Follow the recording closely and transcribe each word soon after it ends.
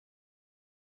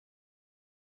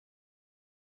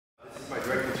My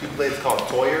directing 2 plays called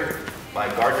Toyer by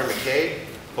Gardner McKay.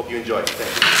 Hope you enjoy it.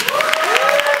 Thank you.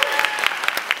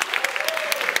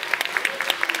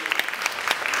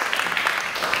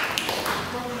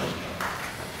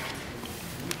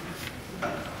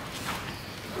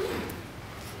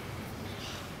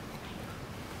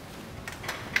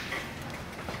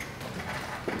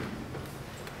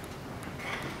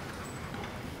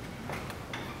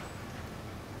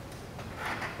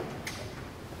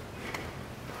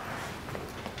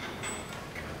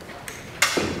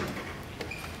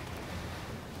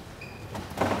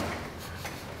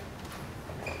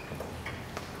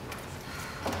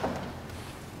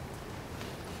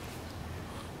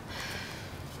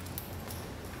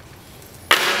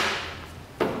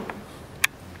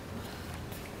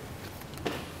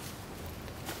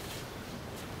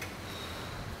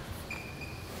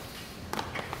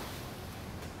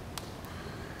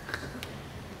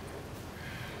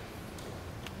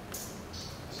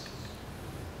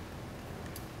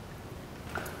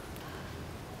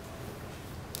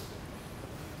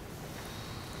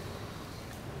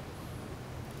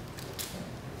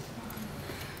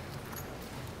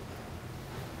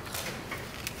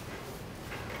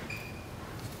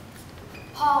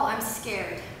 Paul, I'm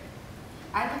scared.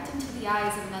 I looked into the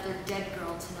eyes of another dead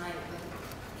girl tonight, but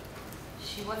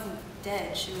she wasn't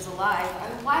dead, she was alive.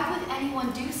 Why would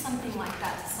anyone do something like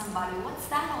that to somebody? What's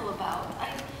that all about?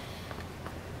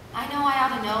 I know I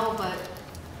ought to know, but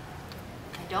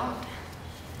I don't.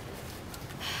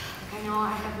 I know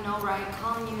I have no right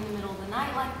calling you in the middle of the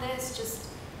night like this.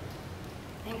 Just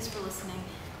thanks for listening.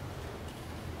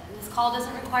 This call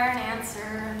doesn't require an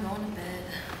answer. I'm going to bed.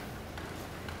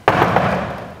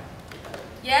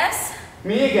 Yes?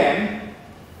 Me again.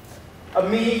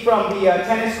 Me from the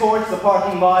tennis courts, the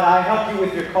parking lot. I helped you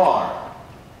with your car.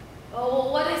 Oh,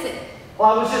 well, what is it? Well,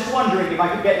 I was just wondering if I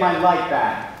could get my light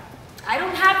back. I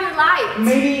don't have your light.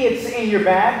 Maybe it's in your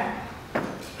bag?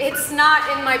 It's not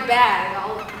in my bag.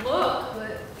 I'll look,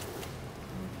 but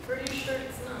I'm pretty sure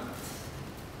it's not.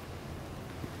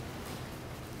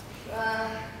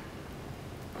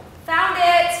 Found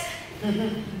it!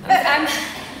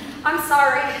 I'm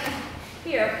sorry.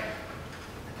 Here.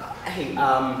 Hey,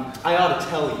 I ought to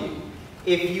tell you.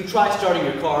 If you try starting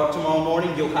your car up tomorrow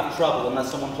morning, you'll have trouble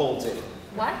unless someone holds it.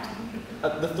 What?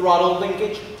 The throttle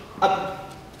linkage.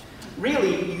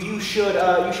 Really, you should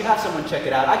have someone check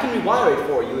it out. I can rewire it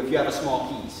for you if you have a small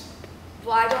piece.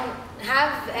 Well, I don't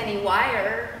have any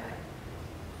wire.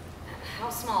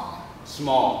 How small?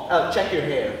 Small. Check your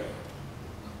hair.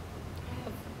 I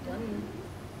have one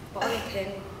bobby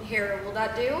pin here. Will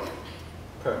that do?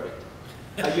 Perfect.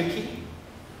 Your key?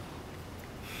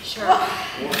 Sure.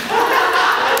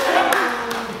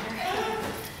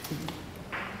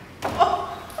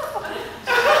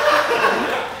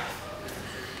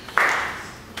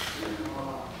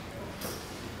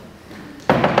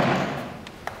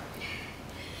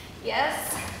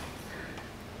 Yes?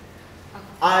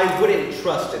 I wouldn't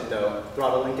trust it, though,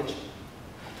 throttle linkage.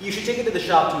 You should take it to the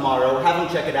shop tomorrow, have them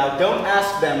check it out. Don't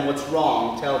ask them what's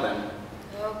wrong, tell them.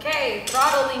 Okay,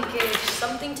 throttle linkage,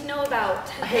 something to know about.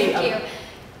 Hey, Thank you.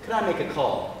 Could I make a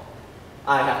call?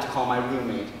 I have to call my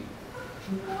roommate.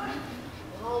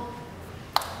 Well,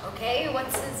 okay,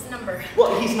 what's his number?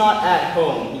 Well, he's not at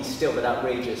home. He's still at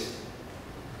Outrageous.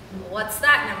 What's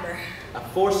that number?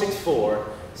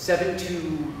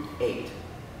 464-728.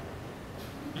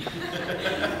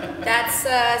 That's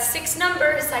 6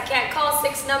 numbers. I can't call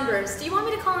 6 numbers. Do you want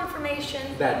me to call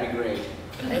information? That'd be great.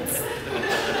 It's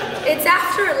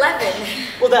after 11.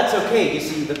 Well, that's okay. You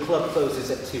see, the club closes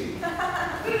at 2.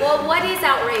 Well, what is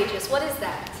Outrageous? What is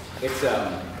that? It's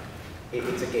a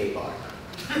gay bar.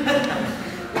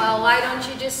 Well, why don't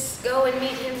you just go and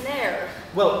meet him there?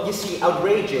 Well, you see,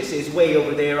 Outrageous is way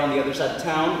over there on the other side of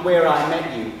town, where I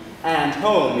met you. And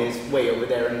home is way over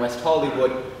there in West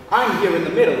Hollywood. I'm here in the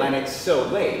middle, and it's so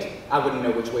late, I wouldn't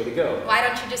know which way to go. Why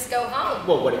don't you just go home?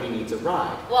 Well, what if he needs a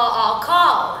ride? Well, I'll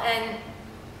call, and...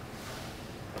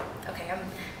 Okay,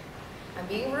 I'm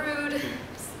being rude.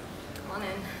 Just come on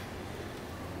in.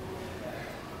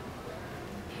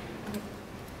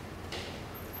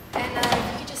 And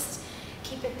if you could just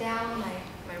keep it down, my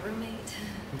roommate.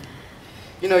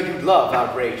 You know, you'd love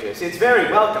Outrageous. It's very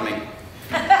welcoming.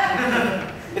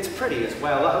 It's pretty as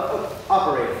well.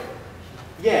 Operator.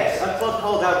 Yes, a club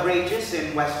called Outrageous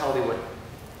in West Hollywood.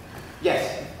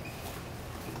 Yes.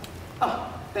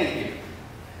 Oh, thank you.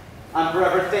 I'm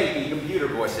forever thanking computer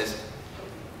voices.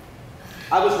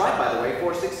 I was right, by the way,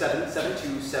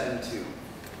 467-7272.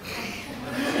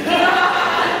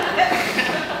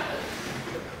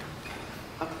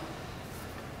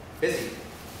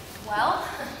 Well,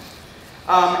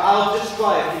 I'll just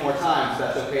try a few more times, if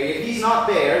that's okay. If he's not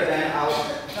there, then I'll...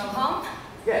 Go home?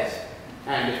 Yes.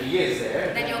 And if he is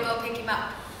there... Then you'll go pick him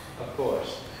up. Of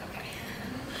course. Okay.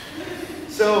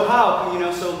 So how come you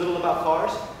know so little about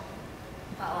cars?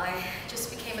 Well, I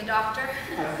just became a doctor.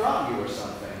 I thought you were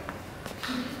something.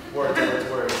 Words, words,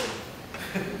 words.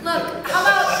 Look, how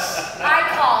about I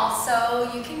call so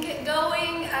you can get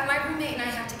going? My roommate and I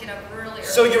have to get up really early.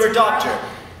 So you're a doctor?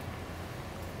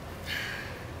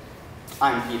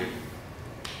 I'm Peter.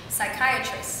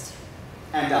 Psychiatrist.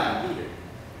 And I'm Peter.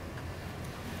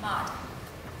 Maud.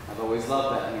 I've always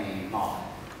loved that name, Maud.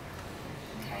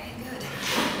 Okay, good.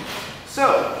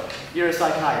 So, you're a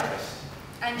psychiatrist?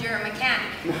 And you're a mechanic.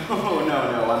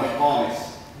 No, I'm a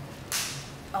palmist.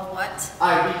 A what?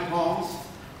 I read palms.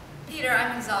 Peter,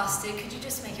 I'm exhausted. Could you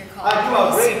just make your call? I do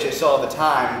outrageous all the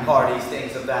time. Parties,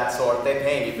 things of that sort. They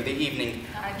pay me for the evening.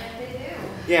 I bet they do.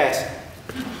 Yes.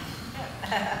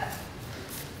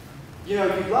 You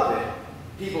know, you'd love it.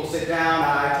 People sit down,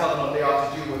 I tell them what they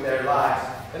ought to do with their lives.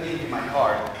 Let me give you my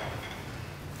card.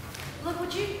 Look,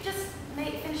 would you just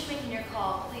finish making your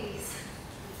call, please?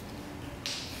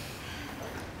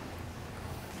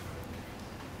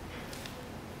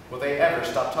 Will they ever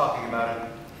stop talking about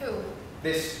him? Who?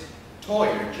 This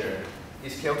Toyer jerk.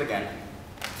 He's killed again.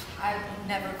 I would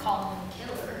never call him a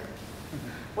killer.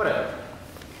 Whatever.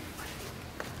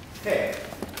 Hey,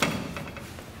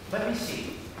 let me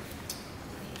see.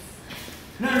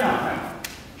 No.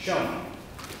 Show me.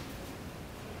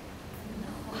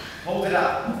 No. Hold it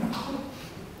up.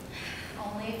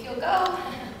 Only if you'll go.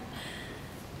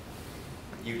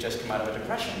 You've just come out of a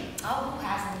depression. Oh, who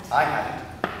hasn't? I haven't.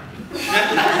 Of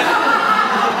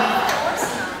course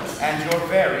not. And you're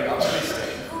very optimistic.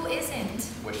 Who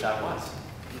isn't? Wish I was.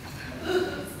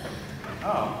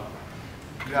 Oh.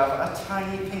 You have a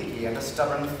tiny pinky and a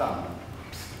stubborn thumb.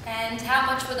 And how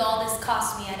much would all this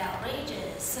cost me at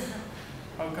Outrageous?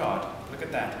 Oh God, look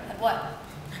at that. At what?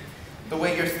 The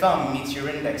way your thumb meets your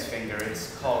index finger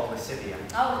is called lascivium.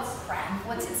 Oh, it's crap.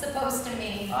 What's it supposed to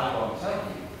mean? I won't tell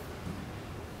you.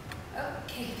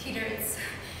 Okay, Peter, it's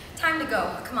time to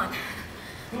go. Come on.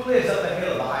 Who lives up the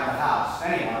hill behind the house?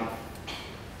 Anyone?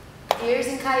 Deers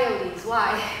and coyotes.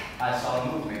 Why? I saw a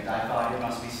movement. I thought it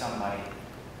must be somebody.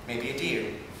 Maybe a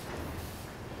deer.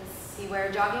 Does he wear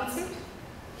a jogging suit?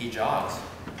 He jogs.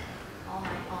 All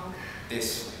night long.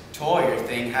 This Toyer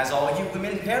thing has all you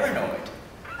women paranoid.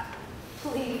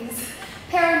 Please.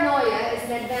 Paranoia is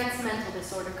an advanced mental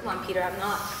disorder. Come on, Peter, I'm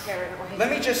not paranoid. Let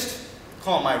me just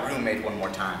call my roommate one more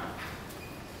time.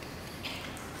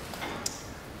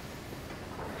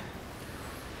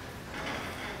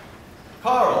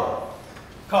 Carl.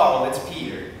 Carl, it's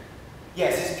Peter.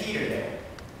 Yes, is Peter there?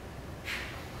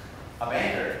 A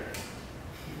banker.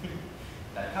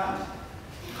 That counts.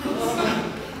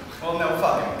 Well, no,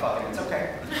 fuck him, it's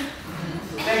okay.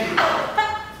 Thank you, Carl.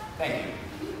 Thank you.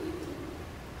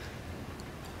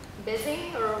 Busy,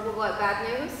 or what,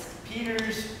 bad news?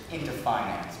 Peter's into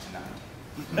finance tonight.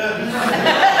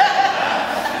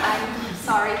 I'm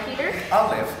sorry, Peter. I'll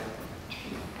live.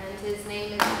 And his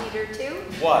name is Peter, too?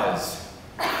 Was.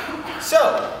 So,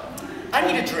 I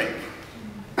need a drink.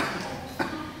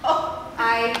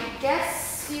 I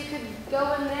guess you could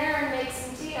go in there and make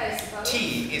some tea, I suppose.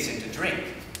 Tea isn't a drink.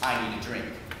 I need a drink.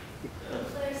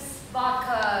 There's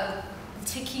vodka,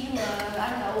 tequila, I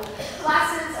don't know.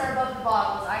 Glasses are above the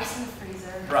bottles, ice in the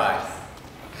freezer. Right.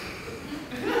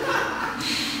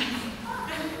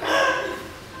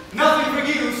 Nothing for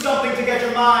you, something to get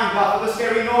your mind off of the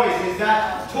scary noises.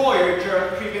 That Toyer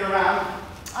jerk creeping around.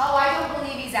 Oh, I don't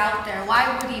believe he's out there.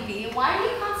 Why would he be? Why do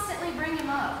you constantly bring him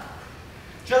up?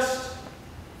 Just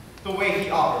the way he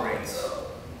operates.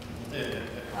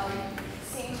 Well, you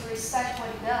seem to respect what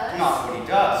he does. Not what he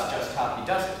does, just how he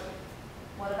does it.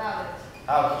 What about it?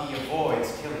 How he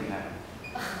avoids killing them.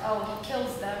 Oh, he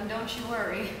kills them, don't you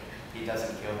worry. He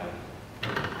doesn't kill them.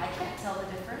 I can't tell the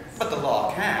difference. But the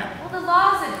law can. Well, the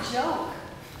law's a joke.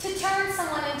 To turn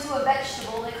someone into a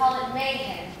vegetable, they call it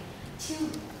mayhem. To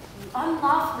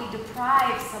unlawfully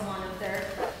deprive someone of their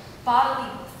bodily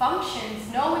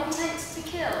functions, no intent to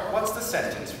kill. What's the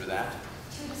sentence for that?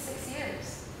 2 to 6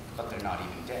 years. But they're not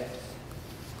even dead.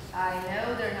 I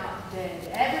know they're not dead.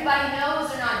 Everybody knows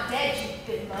they're not dead, you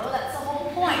bimbo. That's the whole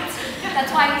point.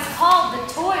 That's why he's called the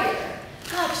Toyer.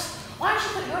 Gosh, why don't you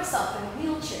put yourself in a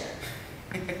wheelchair?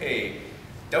 Hey,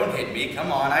 don't hit me.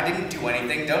 Come on, I didn't do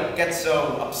anything. Don't get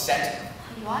so upset.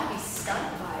 You ought to be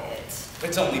stunned by it.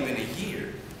 It's only been a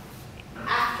year.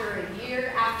 After a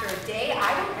year, after a day,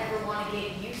 I don't ever want to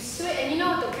get used to it. And you know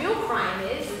what the real crime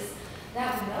is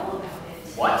that we know about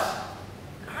it. What?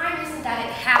 Crime isn't that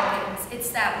it happens, it's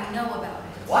that we know about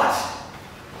it. What?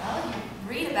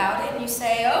 about it and you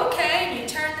say, okay, and you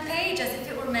turn the page as if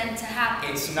it were meant to happen.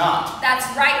 It's not. That's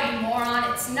right, you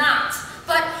moron, it's not.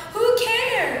 But who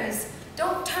cares?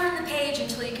 Don't turn the page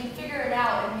until you can figure it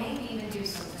out and maybe even do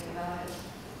something about it.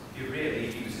 He really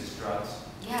uses drugs.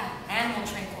 Yeah, animal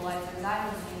tranquilizers, I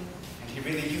was in. And he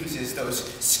really uses those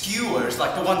skewers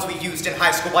like the ones we used in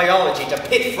high school biology to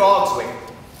pit frogs with.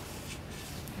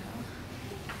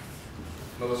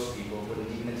 Most people wouldn't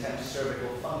even attempt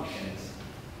cervical functions.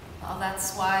 Well,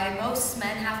 that's why most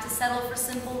men have to settle for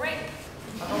simple rape.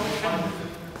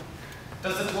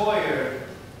 Does the lawyer,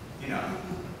 you know?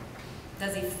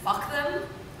 Does he fuck them?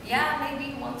 Yeah,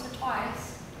 maybe once or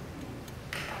twice.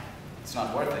 It's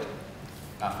not worth it.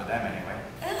 Not for them, anyway.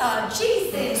 Oh,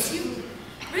 Jesus, you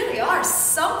really are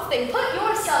something. Put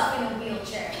yourself in a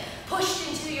wheelchair, pushed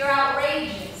into your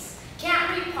outrages. Can't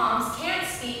read palms, can't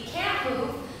speak, can't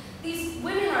move. These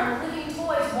women are living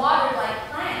toys watered like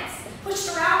plants,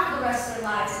 pushed around for the rest of their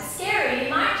lives. It's scary. You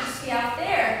might just be out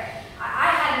there.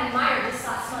 I had an admirer just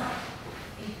last month.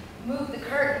 He moved the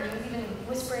curtain. He was even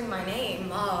whispering my name.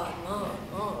 Maud, Maud,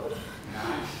 Maud.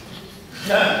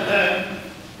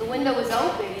 The window was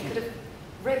open. He could have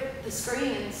ripped the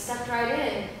screen and stepped right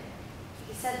in.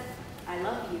 He said, I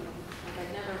love you, like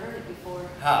I'd never heard it before.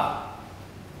 How?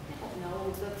 I don't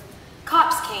know. The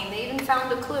cops came. They even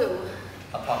found a clue.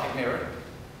 A pocket mirror?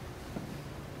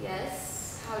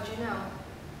 Yes. How'd you know?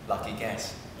 Lucky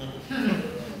guess.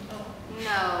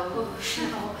 No.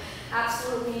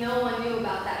 Absolutely no one knew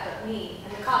about that but me.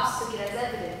 And the cops took it as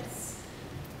evidence.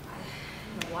 I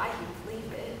don't know why you'd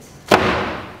leave it.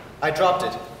 I dropped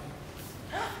it.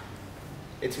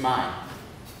 It's mine.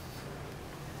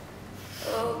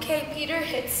 Okay, Peter,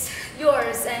 it's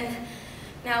yours. And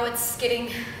now it's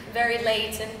getting very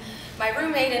late. And my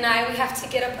roommate and I, we have to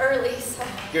get up early, so...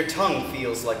 Your tongue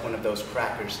feels like one of those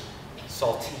crackers.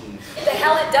 Saltine. The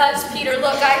hell it does, Peter.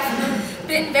 Look, I've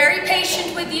been very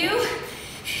patient with you.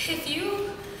 If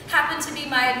you happen to be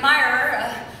my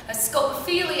admirer, a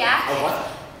scopophiliac... A what?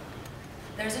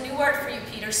 There's a new word for you,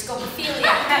 Peter,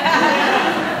 scopophiliac.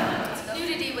 It's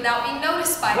nudity without being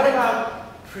noticed by What them.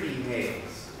 about pretty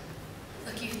nails?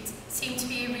 Look, you seem to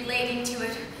be relating to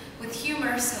it with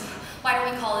humor, so why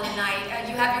don't we call it a night?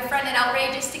 You have your friend at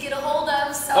Outrageous to get a hold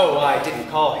of, so... Oh, I didn't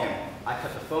call him. I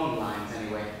cut the phone lines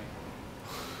anyway.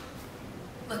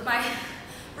 Look, my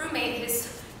roommate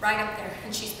is right up there,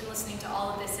 and she's been listening to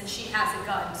all of this, and she has a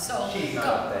gun, so... She's not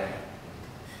go. up there.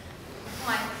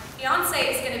 My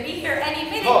fiancé is going to be here any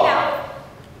minute Paul. now.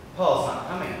 Paul's not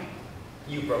coming.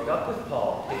 You broke up with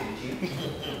Paul, didn't you?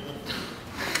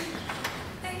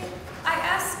 I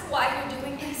ask why you're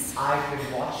doing this. I've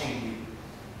been watching you.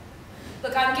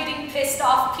 Look, I'm getting pissed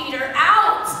off, Peter.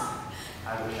 Out!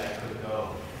 I wish I could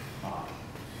go, Mom.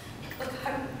 Look,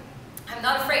 I'm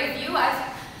not afraid of you.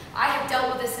 I have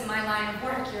dealt with this in my line of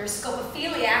work. You're a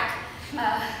scopophiliac,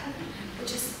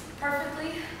 which is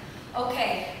perfectly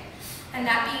okay. And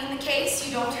that being the case,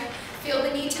 you don't feel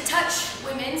the need to touch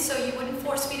women, so you wouldn't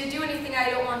force me to do anything I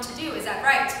don't want to do. Is that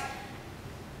right?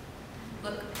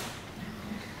 Look,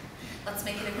 let's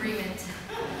make an agreement.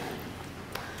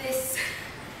 This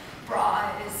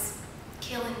bra is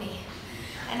killing me.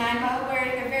 And I'm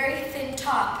wearing a very thin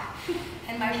top,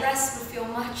 and my breasts would feel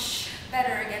much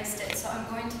better against it, so I'm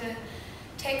going to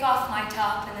take off my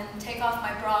top and then take off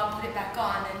my bra and put it back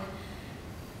on, and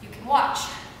you can watch.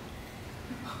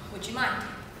 Would you mind?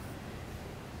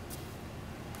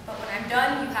 But when I'm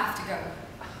done, you have to go.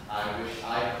 I wish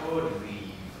I could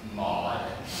leave, Maud.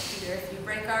 Peter, if you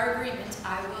break our agreement,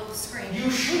 I will scream. You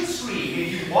should scream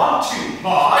if you want to,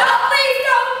 Maud. No, please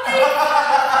don't, please!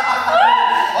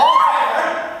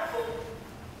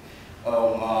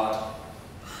 Oh, Maud.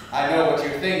 I know what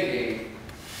you're thinking.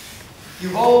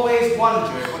 You've always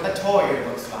wondered what the toy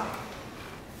looks like.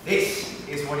 This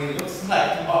is what he looks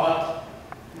like, Maud.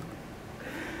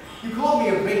 You call me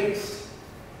a rapist.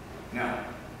 No.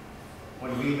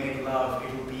 When we make love, it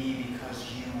will be because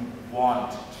you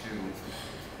want to.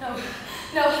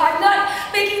 No, I'm not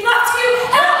making love to you.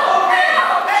 Help!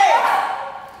 Hey!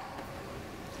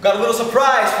 Got a little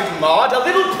surprise for you, Maud. A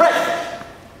little present.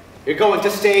 You're going to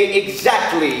stay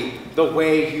exactly the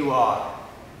way you are.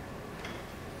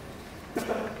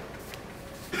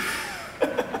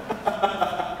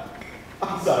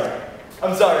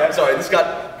 I'm sorry. This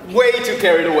got way too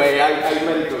carried away. I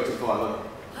let it go too far. Look.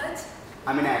 What?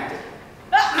 I'm an actor.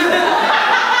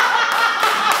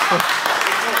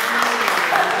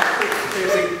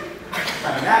 Seriously,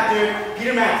 I'm an actor.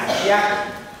 Peter Madsen, the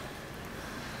actor.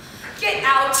 Get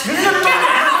out! Get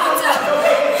out!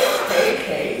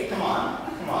 Okay, come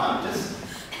on. Just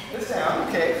sit down,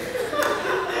 okay?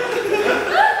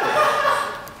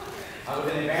 I was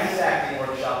in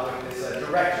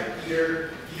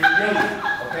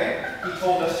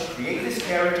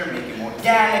character, make him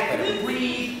organic, let him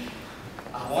breathe.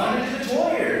 I wanted to do the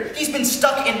Toyer. He's been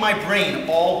stuck in my brain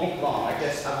all week long.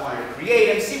 I wanted to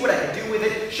create him, see what I could do with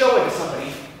it, show it to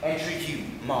somebody. Entry Q,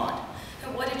 mod.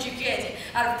 And what did you get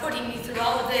out of putting me through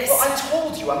all of this? Well, I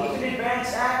told you, I'm in an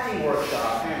advanced acting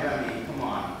workshop. And I mean, come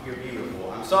on, you're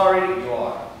beautiful. I'm sorry, you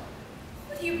are.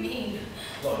 What do you mean?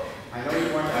 Look, I know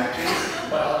you weren't acting,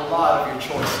 but a lot of your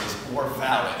choices were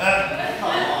valid. Come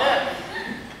on.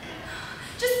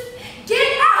 Just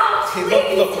get out, Hey,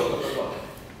 please! look.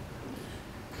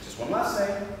 Just one last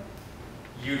thing.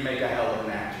 You'd make a hell of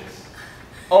an actress.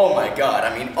 Oh my God,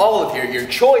 I mean, all of your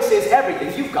choices,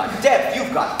 everything. You've got depth,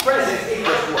 you've got presence, it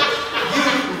just works.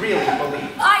 You really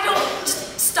believe. I don't,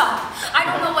 just stop. I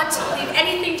don't know what to believe.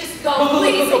 Anything, just go,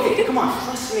 please. Look, okay, come on,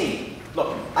 trust me.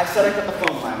 Look, I said I cut the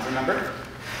phone lines, remember?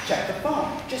 Check the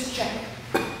phone, just check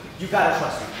it. You gotta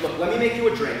trust me. Look, let me make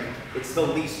you a drink. It's the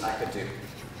least I could do.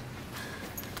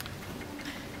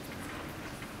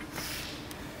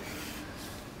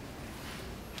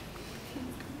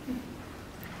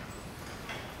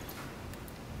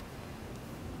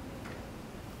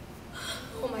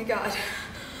 Oh my God.